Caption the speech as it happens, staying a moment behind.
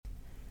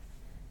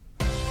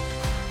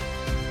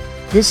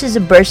This is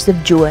a burst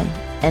of joy,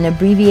 an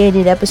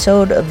abbreviated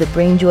episode of the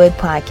Bring Joy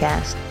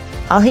podcast.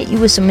 I'll hit you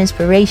with some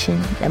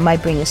inspiration that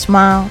might bring a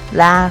smile,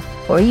 laugh,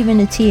 or even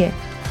a tear,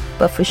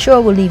 but for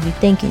sure will leave you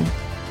thinking.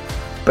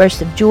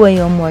 Burst of joy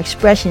are more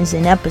expressions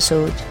than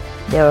episodes.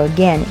 They're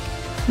organic,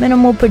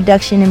 minimal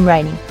production and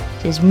writing,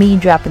 just me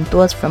dropping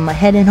thoughts from my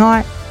head and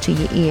heart to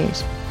your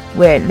ears.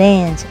 Where it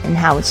lands and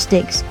how it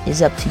sticks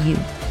is up to you.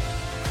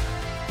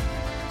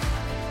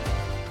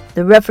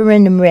 The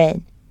referendum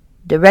read,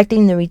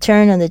 directing the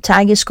return of the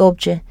tiger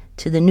sculpture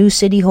to the new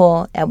City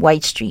Hall at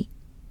White Street.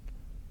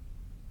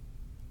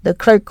 The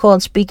clerk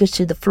called speakers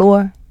to the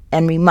floor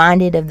and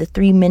reminded of the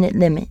 3-minute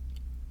limit.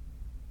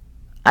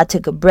 I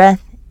took a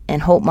breath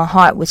and hoped my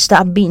heart would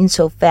stop beating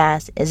so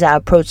fast as I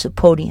approached the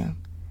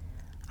podium.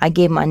 I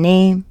gave my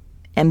name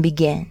and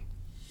began.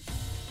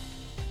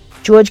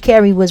 George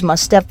Carey was my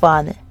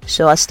stepfather,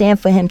 so I stand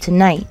for him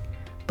tonight,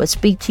 but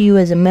speak to you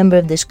as a member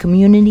of this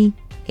community,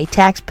 a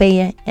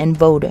taxpayer, and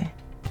voter.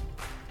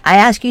 I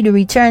ask you to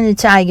return the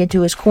tiger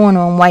to his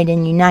corner on White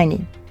and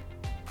United.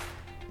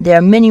 There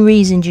are many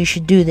reasons you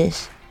should do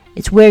this.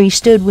 It's where he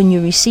stood when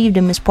you received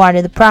him as part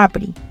of the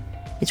property.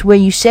 It's where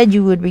you said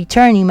you would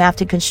return him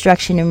after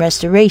construction and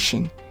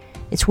restoration.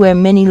 It's where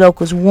many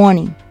locals warn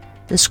him.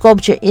 The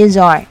sculpture is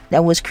art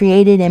that was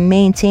created and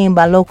maintained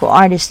by local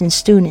artists and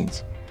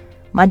students.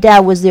 My dad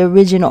was the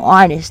original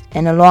artist,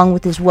 and along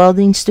with his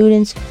welding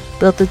students,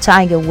 built the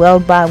tiger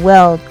weld by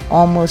weld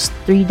almost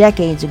 3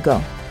 decades ago.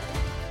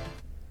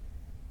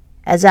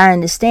 As I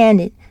understand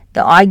it,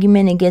 the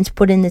argument against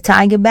putting the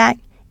tiger back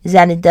is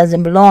that it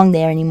doesn't belong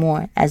there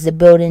anymore, as the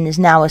building is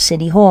now a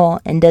city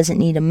hall and doesn't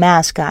need a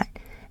mascot,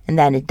 and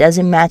that it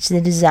doesn't match the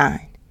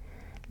design.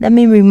 Let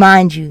me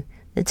remind you,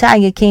 the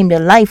tiger came to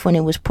life when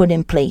it was put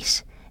in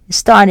place. It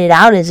started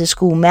out as a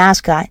school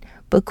mascot,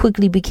 but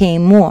quickly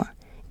became more.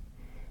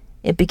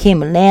 It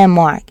became a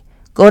landmark.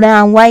 Go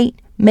down White,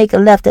 make a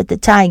left at the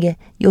tiger,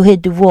 you'll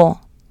hit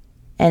Duval.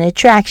 An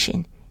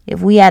attraction. If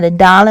we had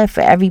 $1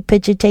 for every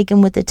picture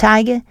taken with the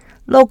tiger,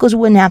 locals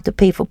wouldn't have to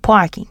pay for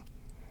parking.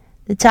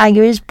 The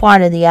tiger is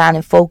part of the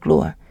island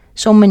folklore.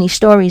 So many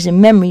stories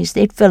and memories,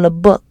 they'd fill a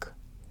book.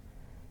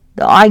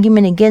 The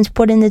argument against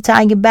putting the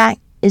tiger back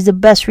is the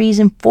best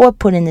reason for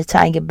putting the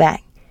tiger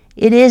back.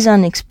 It is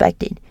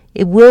unexpected.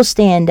 It will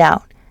stand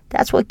out.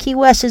 That's what Key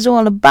West is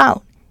all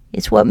about.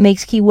 It's what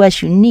makes Key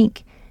West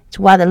unique. It's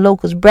why the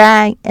locals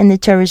brag and the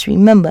tourists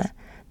remember.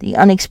 The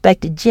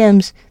unexpected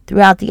gems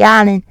throughout the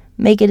island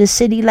make it a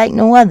city like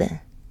no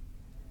other.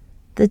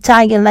 The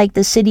tiger, like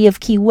the city of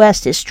Key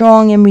West, is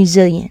strong and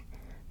resilient.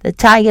 The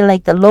tiger,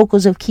 like the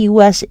locals of Key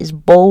West, is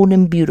bold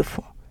and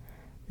beautiful.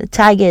 The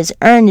tiger has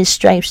earned his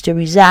stripes to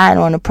reside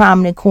on a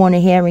prominent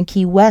corner here in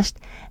Key West,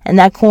 and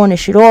that corner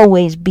should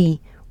always be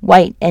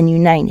White and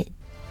United.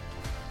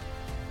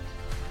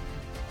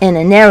 In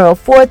a narrow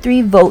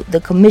 4-3 vote,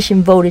 the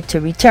commission voted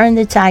to return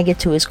the tiger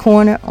to his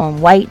corner on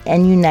White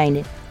and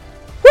United.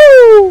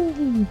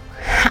 Woo!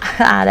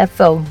 That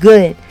felt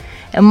good.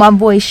 And my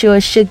voice sure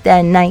shook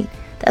that night.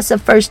 That's the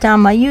first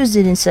time I used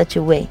it in such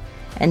a way.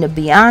 And to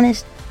be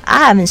honest,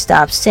 I haven't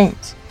stopped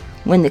since.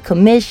 When the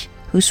commish,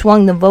 who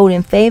swung the vote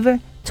in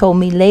favor, told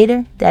me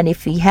later that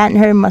if he hadn't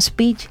heard my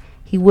speech,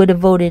 he would have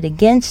voted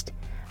against,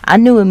 I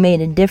knew it made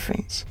a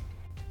difference.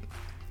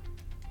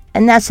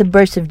 And that's a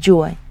burst of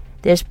joy.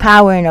 There's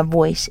power in our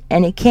voice,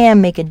 and it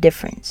can make a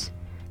difference.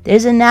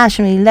 There's a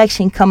national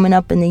election coming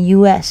up in the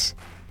U.S.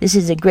 This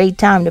is a great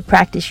time to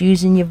practice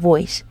using your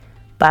voice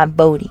by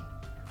voting,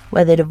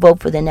 whether to vote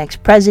for the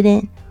next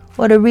president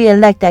or to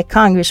re-elect that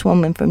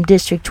congresswoman from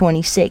District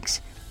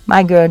 26,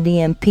 my girl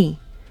DMP,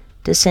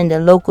 to send a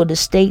local to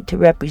state to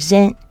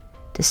represent,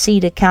 to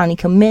seat a county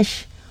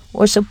commish,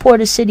 or support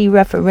a city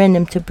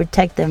referendum to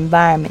protect the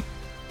environment.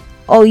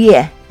 Oh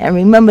yeah, and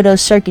remember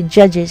those circuit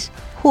judges.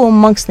 Who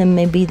amongst them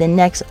may be the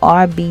next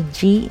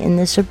RBG in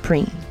the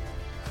Supreme?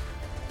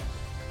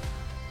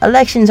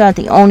 Elections aren't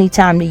the only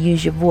time to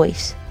use your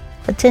voice.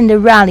 Attend a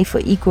rally for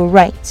equal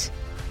rights.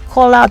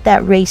 Call out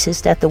that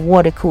racist at the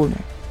water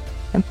cooler.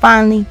 And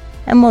finally,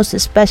 and most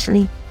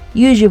especially,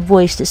 use your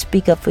voice to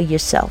speak up for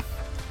yourself.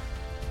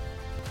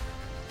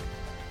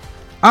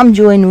 I'm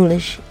Joy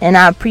Nulish, and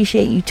I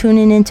appreciate you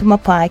tuning into my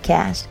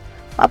podcast.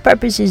 My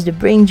purpose is to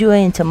bring joy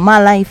into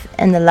my life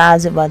and the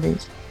lives of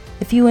others.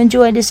 If you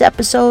enjoyed this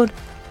episode,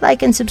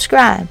 like and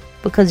subscribe,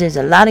 because there's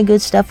a lot of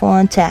good stuff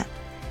on tap.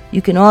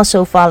 You can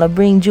also follow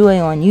Bring Joy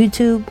on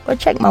YouTube or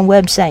check my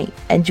website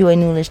at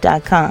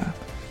joynulish.com.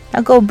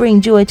 Now go bring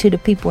joy to the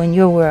people in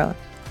your world.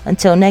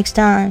 Until next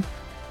time,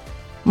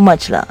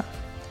 much love.